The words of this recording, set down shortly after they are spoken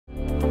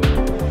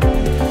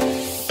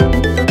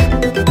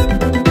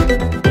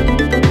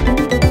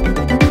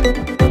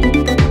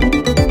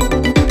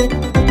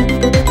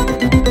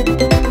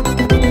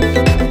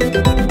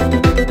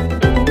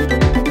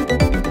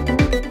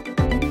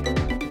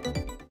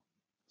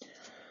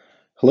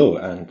Hello,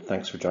 and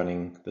thanks for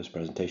joining this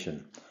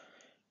presentation.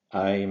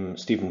 I'm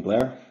Stephen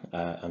Blair,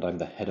 and I'm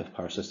the Head of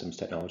Power Systems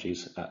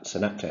Technologies at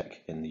Synaptech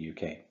in the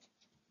UK.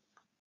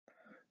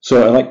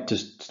 So I like to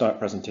start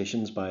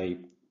presentations by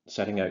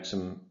setting out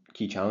some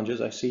key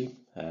challenges I see,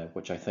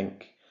 which I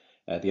think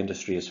the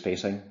industry is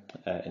facing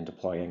in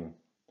deploying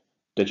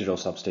digital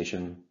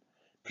substation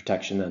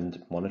protection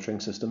and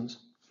monitoring systems.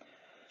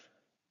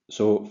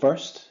 So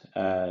first,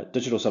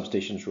 digital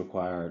substations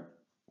require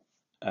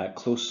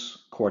close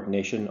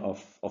coordination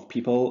of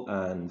people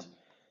and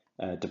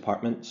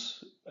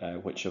departments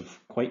which have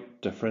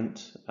quite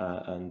different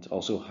and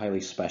also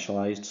highly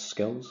specialized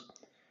skills.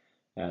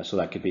 So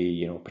that could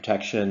be,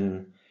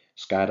 protection,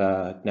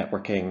 SCADA,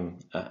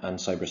 networking, and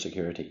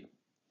cybersecurity.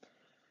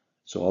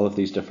 So all of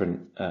these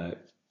different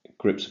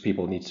groups of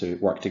people need to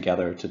work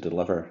together to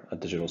deliver a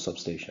digital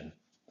substation.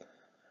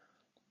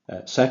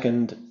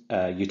 Second,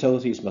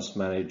 utilities must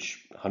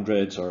manage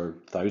hundreds or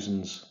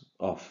thousands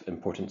of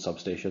important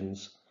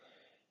substations,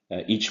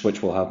 each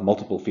which will have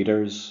multiple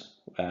feeders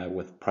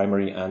with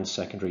primary and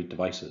secondary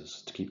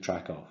devices to keep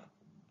track of.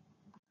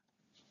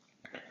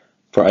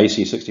 For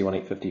IEC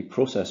 61850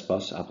 process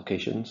bus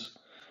applications,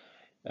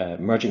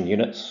 merging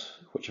units,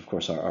 which of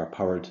course are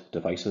powered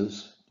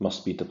devices,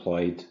 must be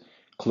deployed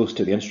close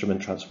to the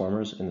instrument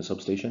transformers in the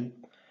substation,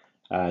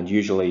 and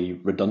usually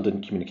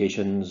redundant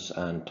communications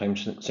and time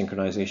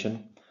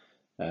synchronization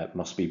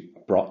must be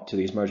brought to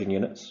these merging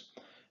units.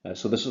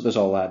 So this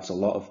all adds a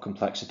lot of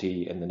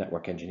complexity in the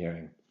network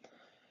engineering.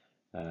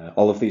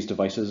 All of these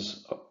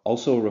devices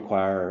also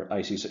require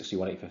IEC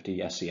 61850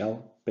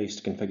 SCL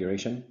based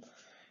configuration,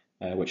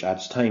 which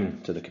adds time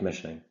to the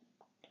commissioning.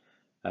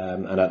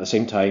 And at the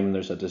same time,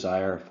 there's a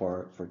desire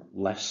for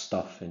less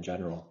stuff in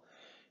general.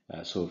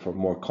 So for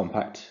more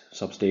compact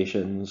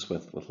substations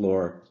with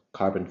lower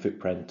carbon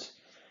footprint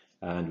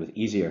and with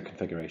easier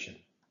configuration.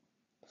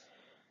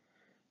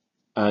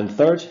 And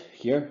third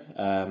here,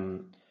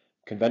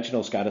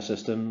 conventional SCADA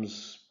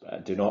systems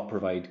do not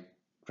provide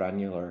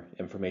granular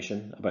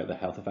information about the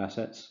health of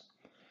assets,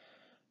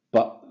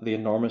 but the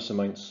enormous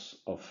amounts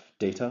of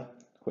data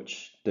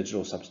which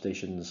digital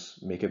substations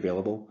make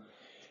available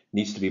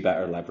needs to be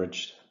better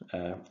leveraged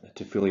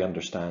to fully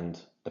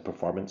understand the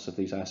performance of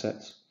these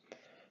assets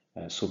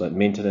so that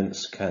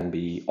maintenance can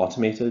be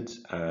automated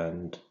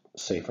and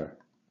safer.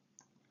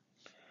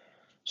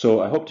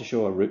 So I hope to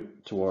show a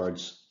route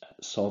towards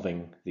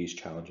solving these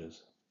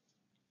challenges.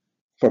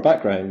 For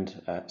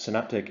background,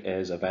 Synaptech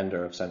is a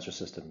vendor of sensor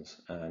systems,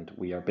 and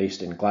we are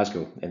based in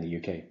Glasgow in the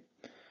UK.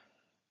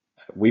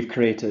 We've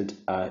created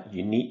a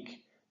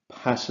unique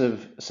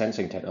passive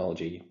sensing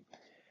technology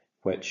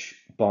which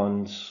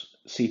bonds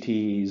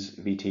CTs,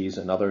 VTs,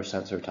 and other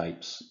sensor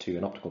types to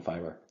an optical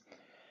fiber.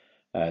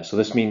 So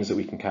this means that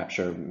we can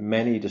capture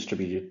many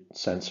distributed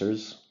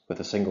sensors with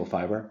a single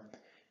fiber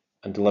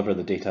and deliver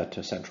the data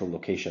to a central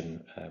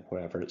location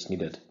wherever it's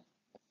needed.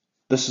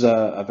 This is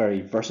a very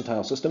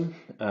versatile system,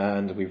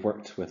 and we've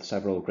worked with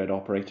several grid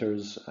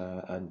operators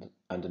and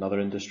in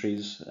other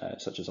industries,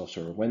 such as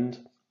offshore wind,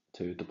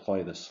 to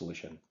deploy this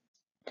solution.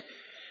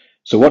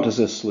 So what does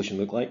this solution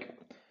look like?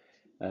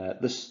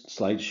 This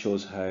slide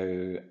shows how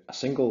a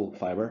single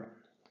fiber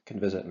can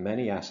visit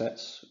many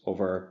assets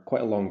over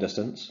quite a long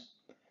distance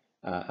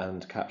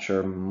and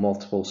capture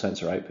multiple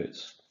sensor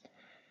outputs.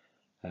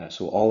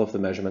 So all of the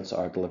measurements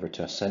are delivered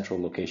to a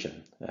central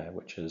location,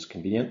 which is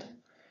convenient.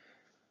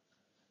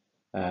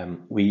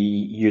 We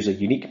use a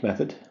unique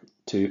method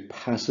to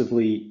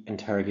passively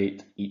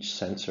interrogate each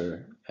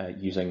sensor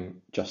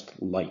using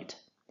just light.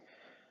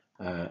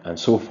 And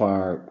so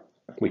far,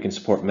 we can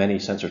support many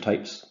sensor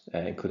types,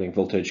 including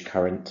voltage,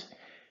 current,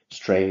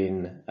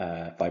 strain,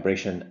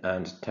 vibration,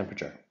 and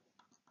temperature.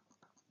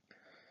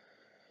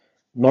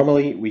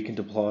 Normally, we can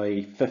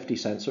deploy 50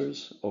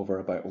 sensors over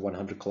about a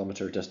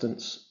 100-kilometer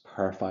distance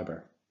per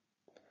fiber.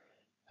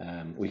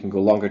 We can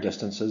go longer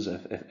distances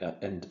if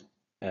in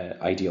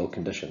ideal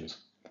conditions.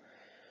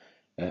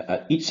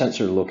 At each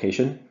sensor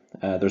location,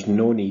 there's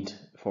no need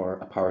for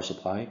a power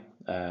supply,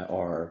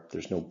 or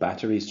there's no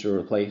batteries to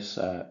replace,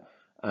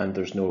 and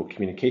there's no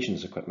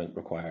communications equipment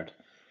required,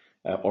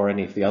 or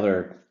any of the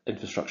other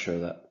infrastructure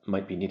that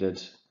might be needed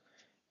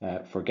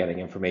for getting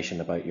information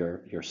about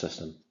your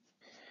system.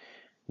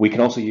 We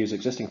can also use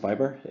existing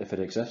fiber if it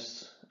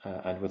exists,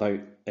 and without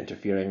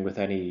interfering with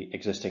any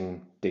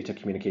existing data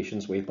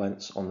communications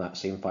wavelengths on that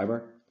same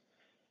fiber.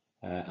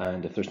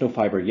 And if there's no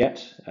fiber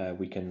yet,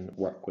 we can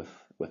work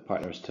with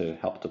partners to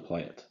help deploy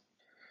it.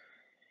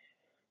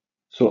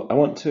 So I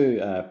want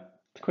to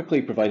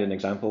quickly provide an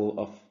example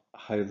of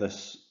how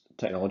this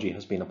technology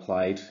has been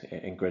applied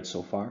in grid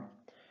so far.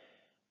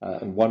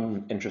 And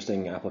one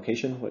interesting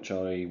application, which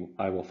I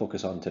will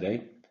focus on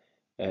today,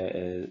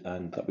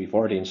 and that we've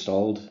already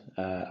installed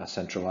a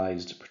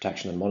centralized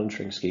protection and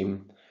monitoring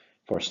scheme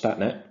for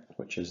Statnett,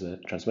 which is the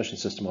transmission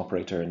system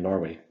operator in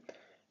Norway,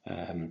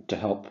 to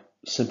help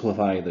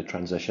simplify the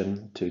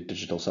transition to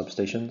digital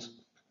substations.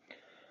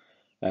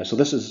 So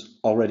this is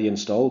already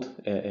installed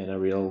in a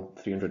real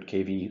 300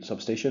 kV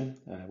substation,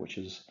 which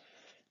is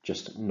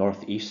just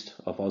northeast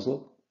of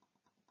Oslo.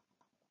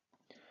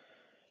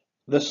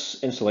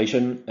 This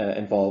installation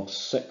involves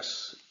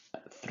 6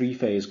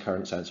 3-phase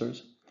current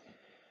sensors,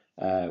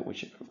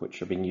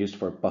 which are being used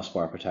for bus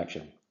bar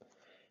protection.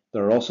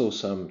 There are also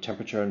some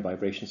temperature and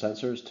vibration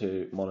sensors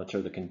to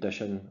monitor the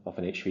condition of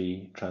an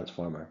HV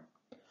transformer.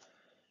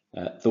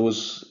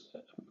 Those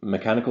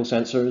mechanical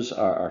sensors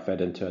are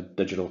fed into a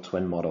digital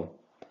twin model.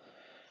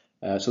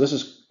 So this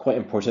is quite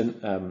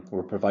important.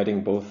 We're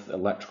providing both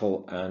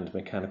electrical and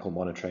mechanical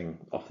monitoring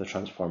of the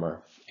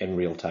transformer in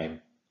real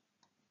time.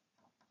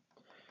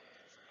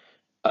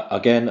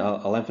 Again,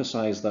 I'll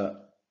emphasize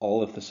that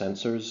all of the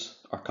sensors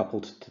are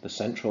coupled to the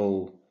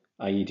central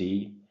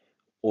IED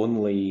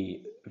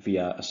only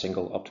via a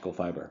single optical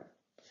fiber.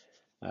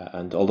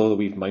 And although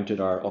we've mounted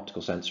our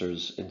optical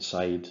sensors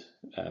inside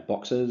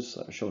boxes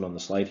that are shown on the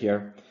slide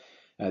here,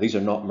 these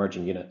are not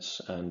merging units,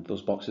 and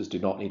those boxes do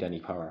not need any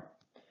power.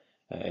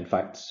 In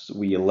fact,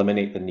 we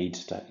eliminate the need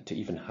to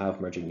even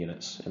have merging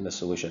units in this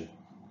solution.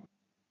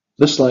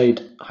 This slide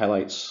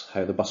highlights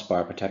how the bus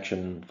bar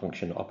protection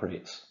function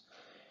operates.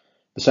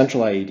 The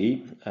central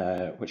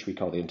IED, which we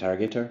call the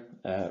interrogator,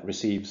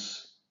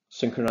 receives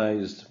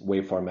synchronized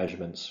waveform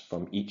measurements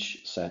from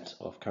each set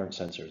of current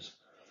sensors.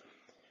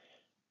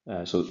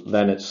 So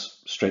then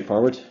it's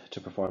straightforward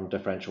to perform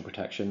differential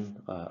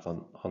protection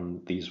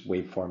on these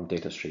waveform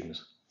data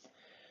streams.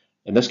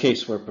 In this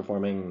case, we're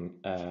performing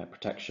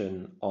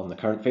protection on the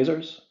current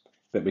phasers,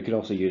 but we could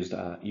also use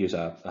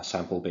a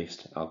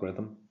sample-based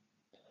algorithm.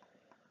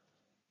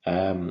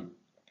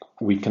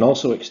 We can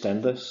also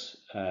extend this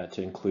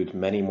to include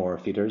many more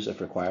feeders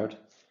if required.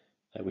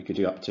 We could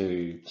do up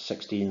to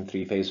 16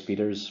 3-phase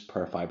feeders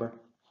per fiber.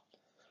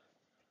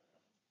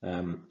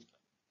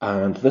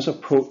 And this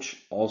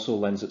approach also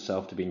lends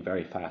itself to being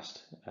very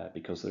fast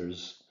because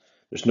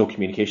there's no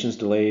communications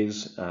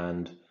delays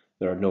and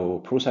there are no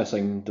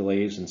processing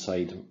delays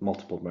inside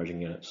multiple merging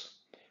units.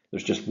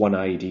 There's just one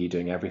IED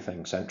doing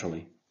everything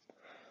centrally.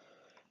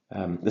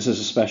 This is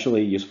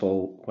especially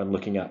useful when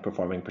looking at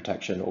performing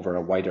protection over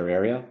a wider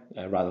area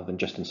rather than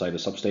just inside a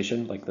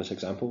substation like this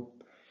example.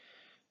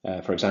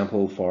 For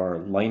example, for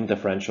line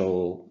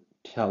differential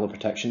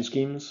teleprotection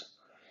schemes,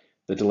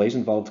 the delays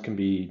involved can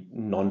be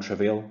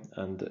non-trivial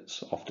and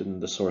it's often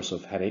the source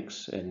of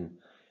headaches in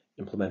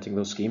implementing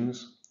those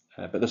schemes,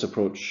 but this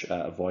approach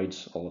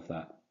avoids all of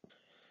that.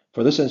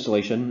 For this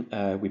installation,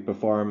 we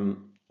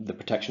perform the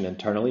protection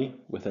internally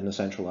within the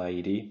central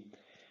IED,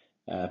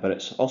 but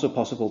it's also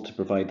possible to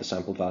provide the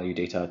sample value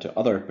data to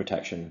other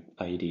protection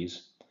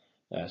IEDs,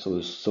 so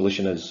the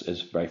solution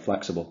is very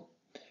flexible.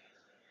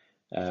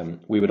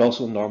 We would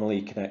also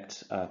normally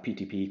connect a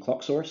PTP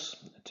clock source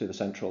to the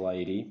central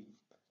IED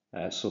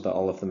so that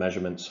all of the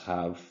measurements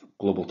have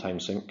global time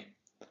sync.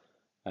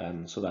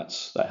 So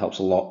that helps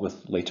a lot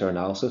with later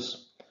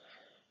analysis.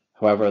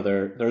 However,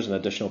 there's an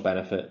additional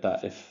benefit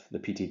that if the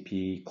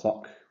PTP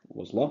clock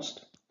was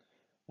lost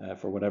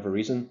for whatever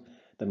reason,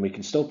 then we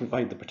can still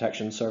provide the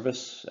protection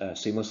service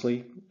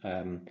seamlessly,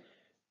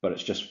 but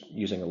it's just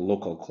using a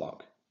local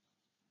clock.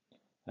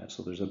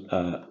 So there's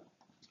a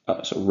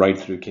sort of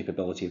ride-through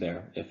capability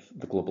there if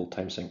the global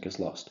time sync is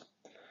lost.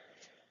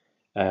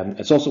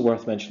 It's also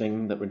worth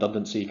mentioning that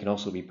redundancy can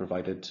also be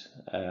provided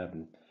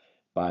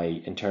by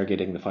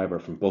interrogating the fiber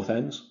from both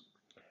ends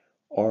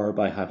or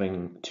by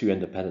having 2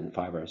 independent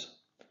fibers.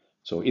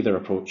 So either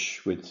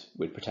approach would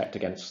protect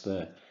against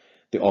the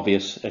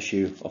obvious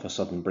issue of a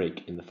sudden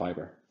break in the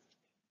fiber.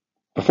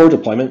 Before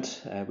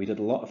deployment, we did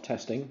a lot of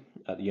testing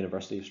at the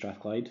University of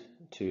Strathclyde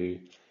to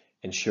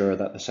ensure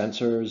that the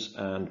sensors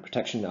and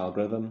protection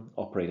algorithm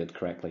operated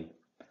correctly.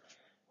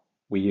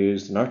 We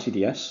used an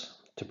RTDS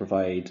to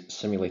provide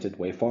simulated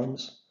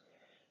waveforms,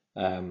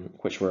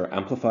 which were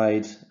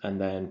amplified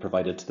and then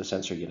provided to the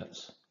sensor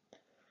units.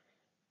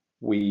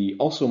 We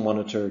also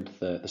monitored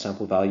the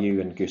sample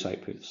value and goose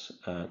outputs.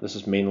 This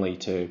is mainly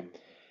to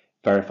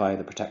verify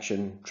the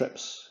protection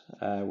trips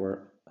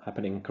were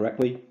happening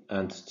correctly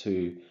and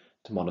to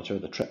monitor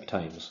the trip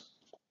times.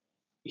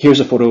 Here's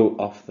a photo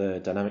of the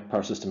Dynamic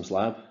Power Systems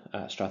lab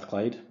at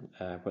Strathclyde,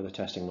 where the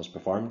testing was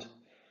performed.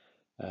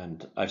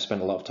 And I've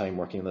spent a lot of time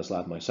working in this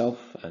lab myself,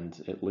 and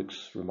it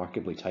looks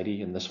remarkably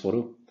tidy in this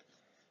photo.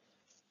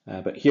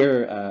 But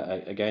here,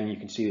 again, you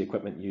can see the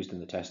equipment used in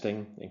the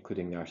testing,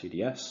 including the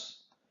RTDS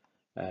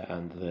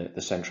and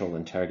the central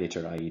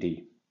interrogator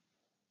IED.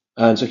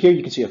 And so here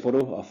you can see a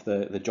photo of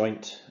the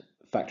joint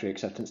factory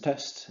acceptance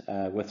test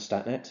with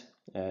StatNet.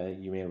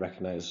 You may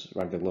recognize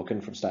Rangvid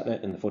Loken from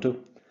StatNet in the photo.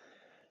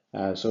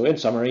 So in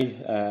summary,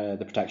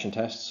 the protection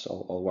tests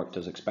all worked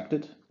as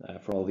expected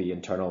for all the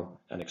internal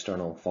and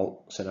external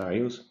fault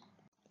scenarios.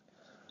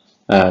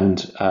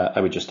 And I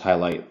would just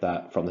highlight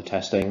that from the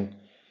testing,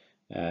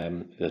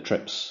 the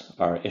trips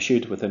are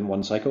issued within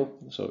 1 cycle,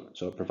 so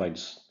it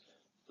provides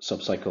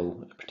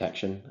sub-cycle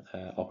protection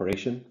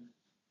operation.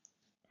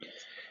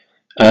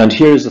 And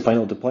here is the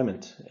final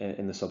deployment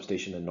in the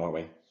substation in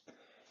Norway.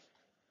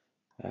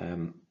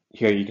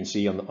 Here you can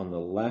see on the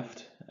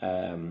left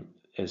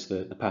is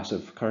the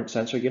passive current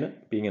sensor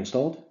unit being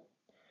installed.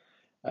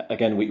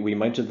 Again, we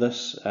mounted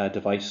this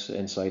device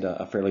inside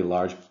a fairly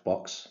large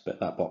box,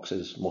 but that box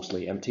is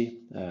mostly empty,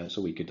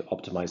 so we could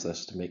optimize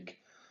this to make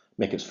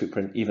its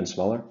footprint even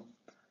smaller.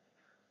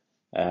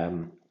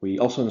 We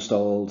also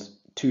installed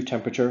 2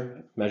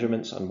 temperature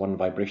measurements and 1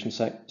 vibration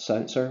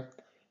sensor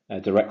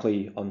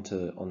directly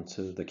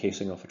onto the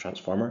casing of a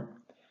transformer.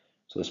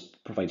 So this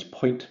provides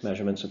point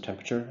measurements of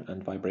temperature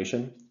and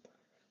vibration,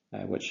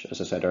 which,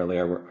 as I said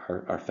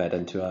earlier, are fed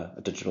into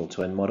a digital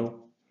twin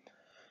model.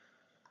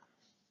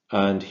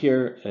 And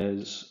here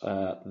is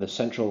the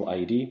central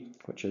IED,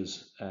 which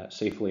is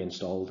safely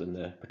installed in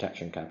the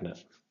protection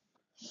cabinet.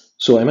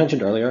 So I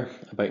mentioned earlier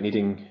about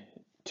needing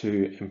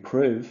to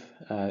improve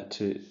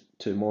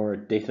to more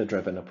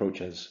data-driven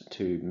approaches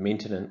to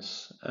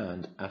maintenance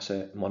and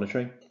asset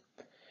monitoring.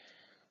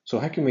 So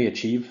how can we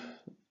achieve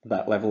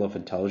that level of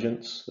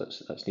intelligence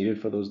that's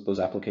needed for those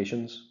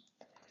applications?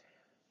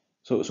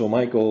 So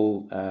my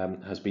goal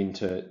has been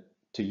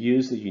to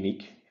use the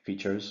unique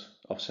features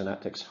of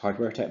Synaptics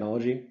hardware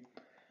technology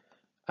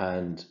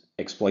and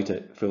exploit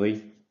it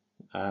fully.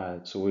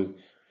 So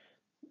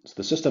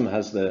the system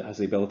has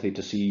the ability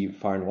to see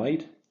far and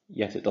wide,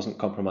 yet it doesn't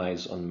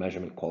compromise on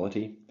measurement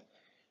quality.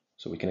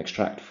 So we can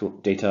extract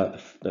data,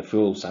 the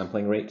full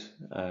sampling rate,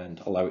 and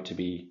allow it to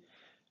be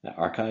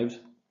archived.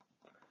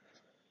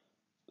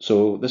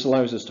 So this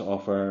allows us to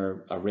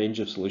offer a range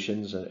of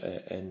solutions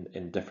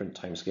in different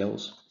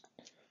timescales.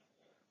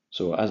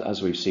 So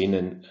as we've seen,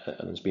 and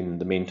it's been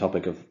the main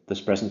topic of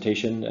this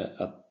presentation,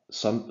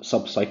 some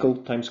sub-cycle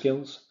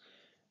timescales,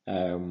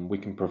 we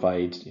can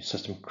provide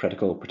system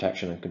critical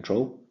protection and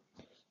control,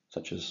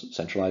 such as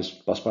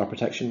centralized busbar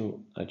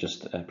protection I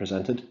just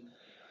presented.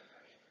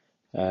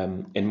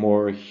 In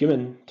more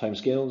human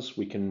timescales,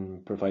 we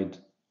can provide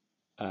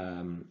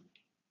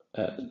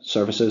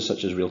services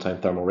such as real-time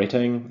thermal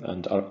rating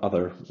and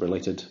other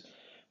related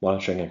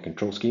monitoring and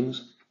control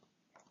schemes.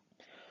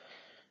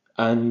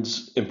 And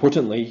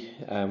importantly,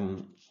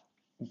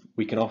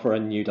 we can offer a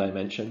new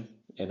dimension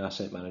in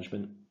asset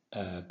management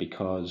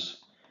because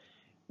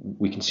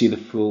we can see the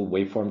full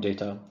waveform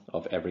data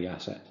of every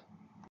asset.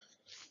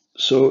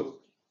 So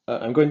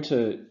I'm going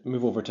to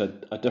move over to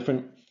a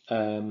different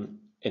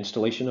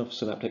installation of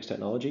Synaptics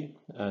technology.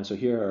 And so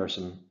here are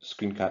some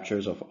screen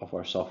captures of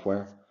our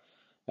software.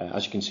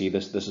 As you can see,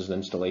 this is an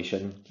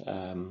installation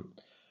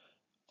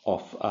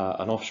of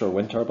an offshore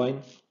wind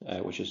turbine,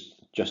 which is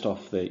just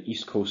off the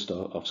east coast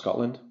of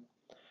Scotland.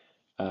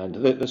 And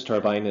this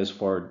turbine is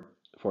for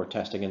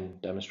testing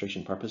and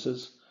demonstration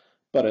purposes,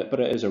 but it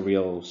is a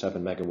real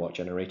 7 megawatt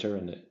generator,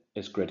 and it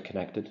is grid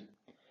connected.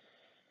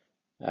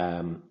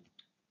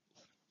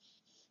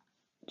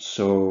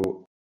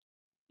 So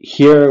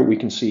here we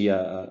can see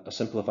a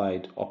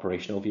simplified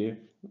operational view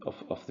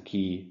of the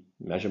key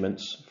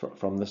measurements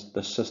from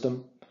this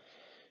system.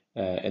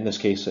 In this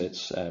case,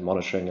 it's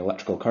monitoring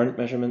electrical current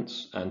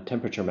measurements and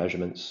temperature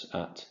measurements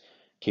at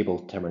cable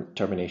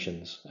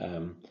terminations,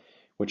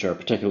 which are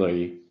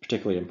particularly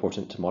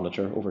important to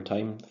monitor over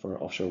time for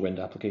offshore wind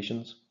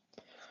applications.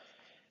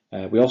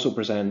 We also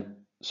present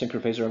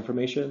synchrophasor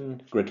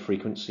information, grid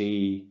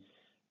frequency,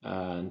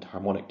 and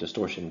harmonic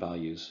distortion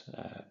values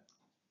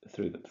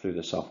through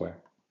the software.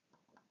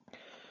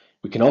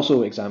 We can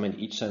also examine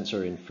each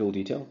sensor in full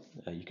detail.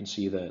 You can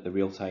see the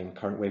real-time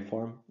current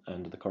waveform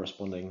and the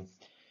corresponding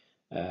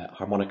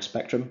harmonic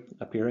spectrum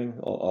appearing,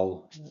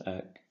 all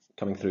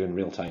coming through in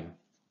real time.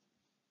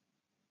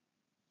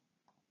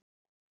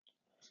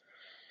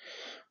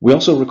 We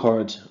also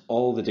record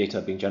all the data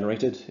being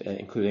generated,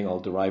 including all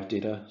derived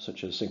data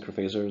such as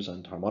synchrophasors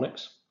and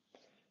harmonics.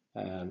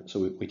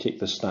 So we take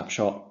this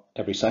snapshot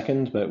every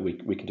second, but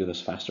we can do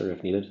this faster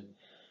if needed.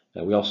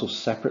 We also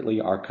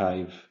separately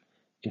archive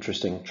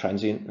interesting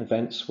transient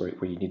events where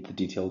you need the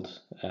detailed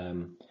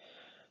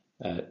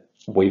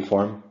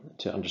waveform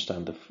to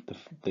understand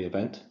the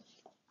event.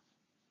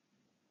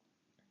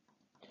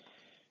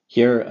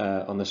 Here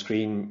on the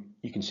screen,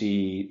 you can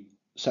see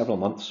several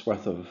months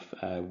worth of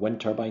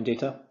wind turbine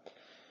data,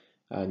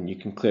 and you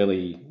can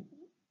clearly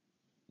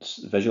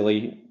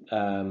visually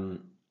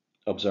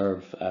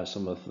observe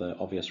some of the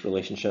obvious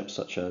relationships,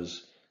 such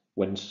as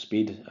wind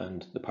speed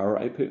and the power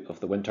output of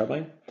the wind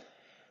turbine.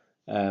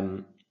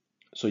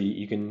 So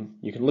you can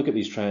look at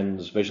these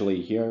trends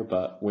visually here,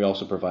 but we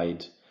also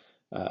provide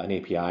an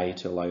API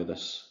to allow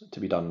this to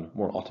be done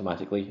more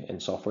automatically in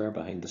software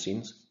behind the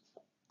scenes.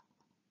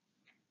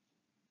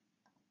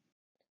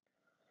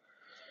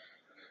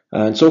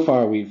 And so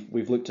far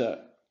we've looked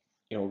at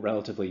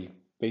relatively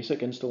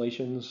basic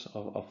installations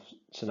of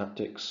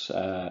Synaptics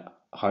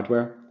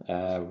hardware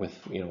with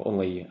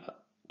only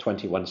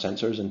 21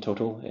 sensors in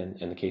total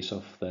in the case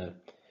of the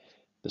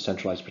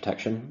centralized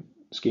protection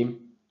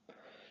scheme.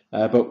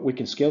 But we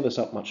can scale this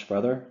up much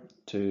further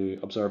to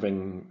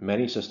observing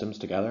many systems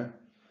together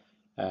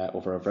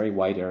over a very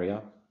wide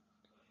area,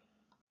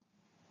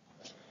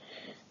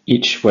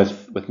 each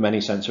with many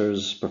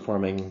sensors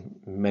performing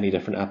many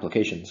different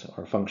applications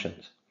or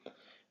functions.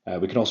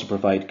 We can also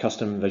provide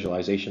custom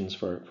visualizations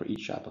for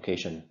each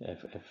application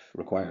if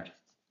required.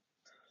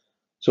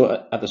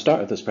 So at the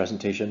start of this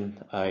presentation,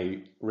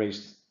 I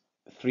raised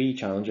 3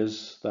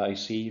 challenges that I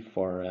see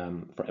for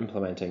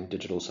implementing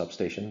digital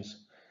substations.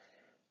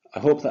 I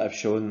hope that I've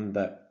shown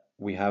that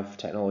we have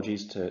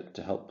technologies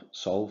to help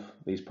solve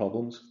these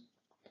problems.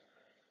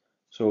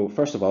 So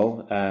first of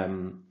all,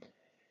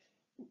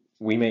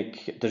 we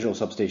make digital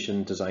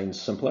substation designs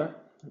simpler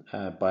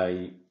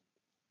by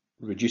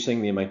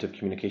reducing the amount of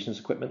communications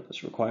equipment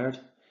that's required,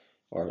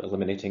 or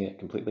eliminating it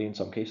completely in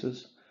some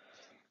cases,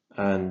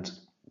 and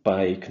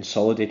by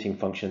consolidating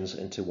functions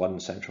into one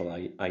central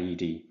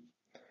IED.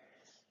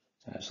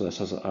 So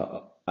this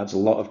adds a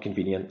lot of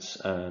convenience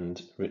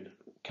and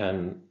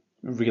can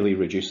really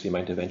reduce the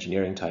amount of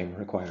engineering time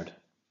required.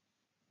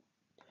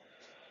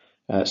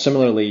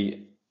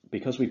 Similarly,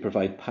 because we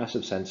provide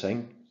passive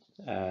sensing,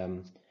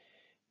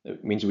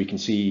 it means we can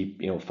see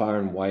far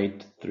and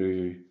wide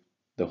through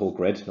the whole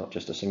grid, not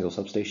just a single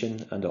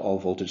substation, and at all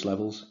voltage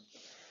levels.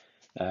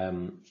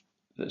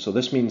 So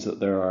this means that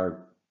there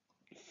are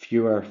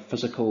fewer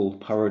physical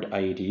powered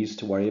IEDs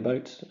to worry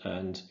about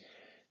and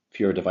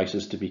fewer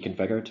devices to be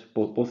configured,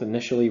 both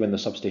initially when the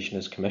substation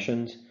is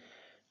commissioned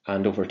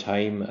and over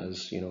time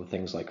as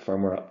things like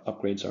firmware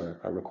upgrades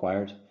are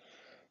required.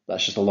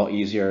 That's just a lot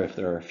easier if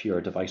there are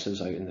fewer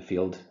devices out in the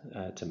field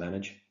to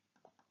manage.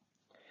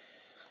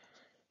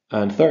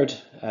 And third,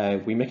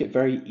 we make it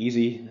very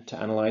easy to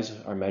analyze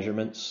our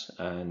measurements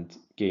and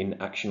gain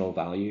actionable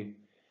value,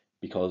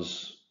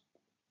 because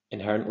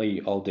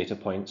inherently all data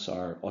points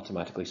are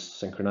automatically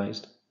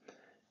synchronized,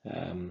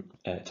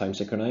 time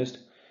synchronized.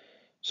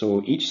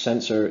 So each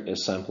sensor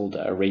is sampled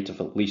at a rate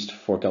of at least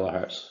 4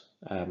 kilohertz.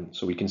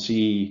 So we can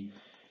see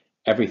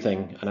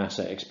everything an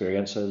asset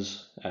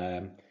experiences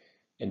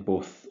in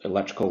both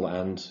electrical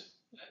and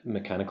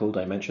mechanical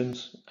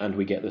dimensions, and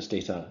we get this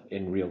data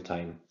in real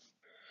time.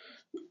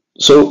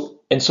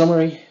 So in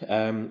summary,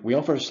 we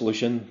offer a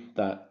solution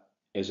that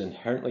is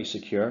inherently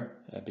secure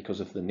because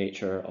of the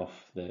nature of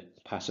the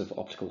passive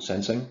optical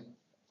sensing,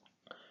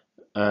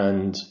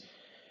 and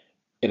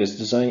it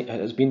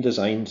has been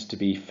designed to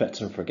be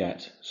fit and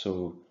forget,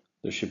 so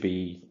there should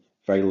be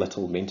very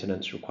little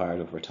maintenance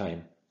required over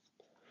time.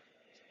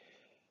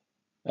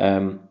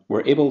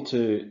 We're able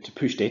to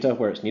push data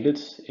where it's needed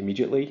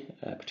immediately,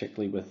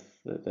 particularly with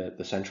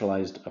the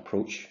centralized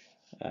approach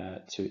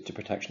to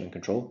protection and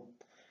control.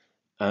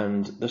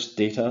 And this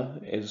data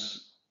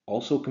is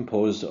also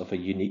composed of a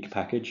unique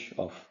package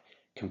of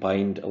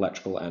combined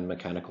electrical and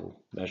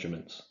mechanical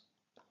measurements.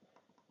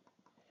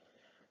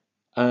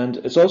 And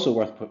it's also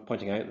worth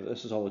pointing out that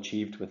this is all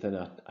achieved within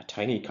a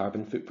tiny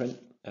carbon footprint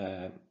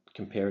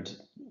compared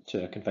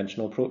to a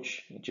conventional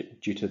approach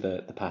due to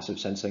the passive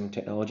sensing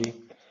technology.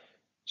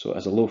 So it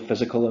has a low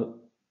physical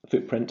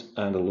footprint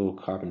and a low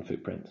carbon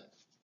footprint.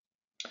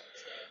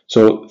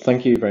 So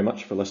thank you very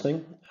much for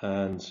listening,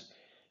 and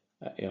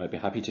I'd be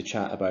happy to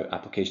chat about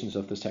applications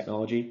of this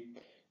technology.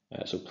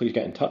 So please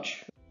get in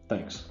touch.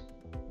 Thanks.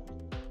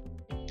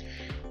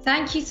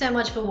 Thank you so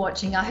much for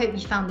watching. I hope you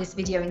found this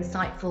video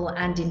insightful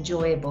and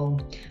enjoyable.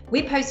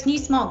 We post new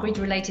smart grid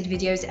related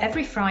videos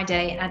every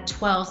Friday at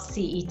 12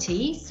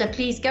 CET, so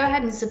please go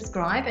ahead and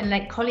subscribe and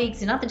let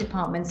colleagues in other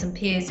departments and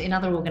peers in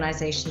other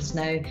organisations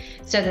know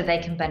so that they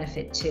can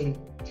benefit too.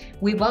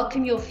 We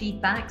welcome your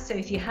feedback, so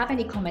if you have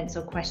any comments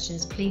or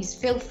questions, please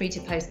feel free to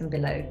post them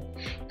below.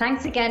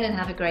 Thanks again and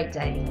have a great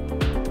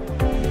day.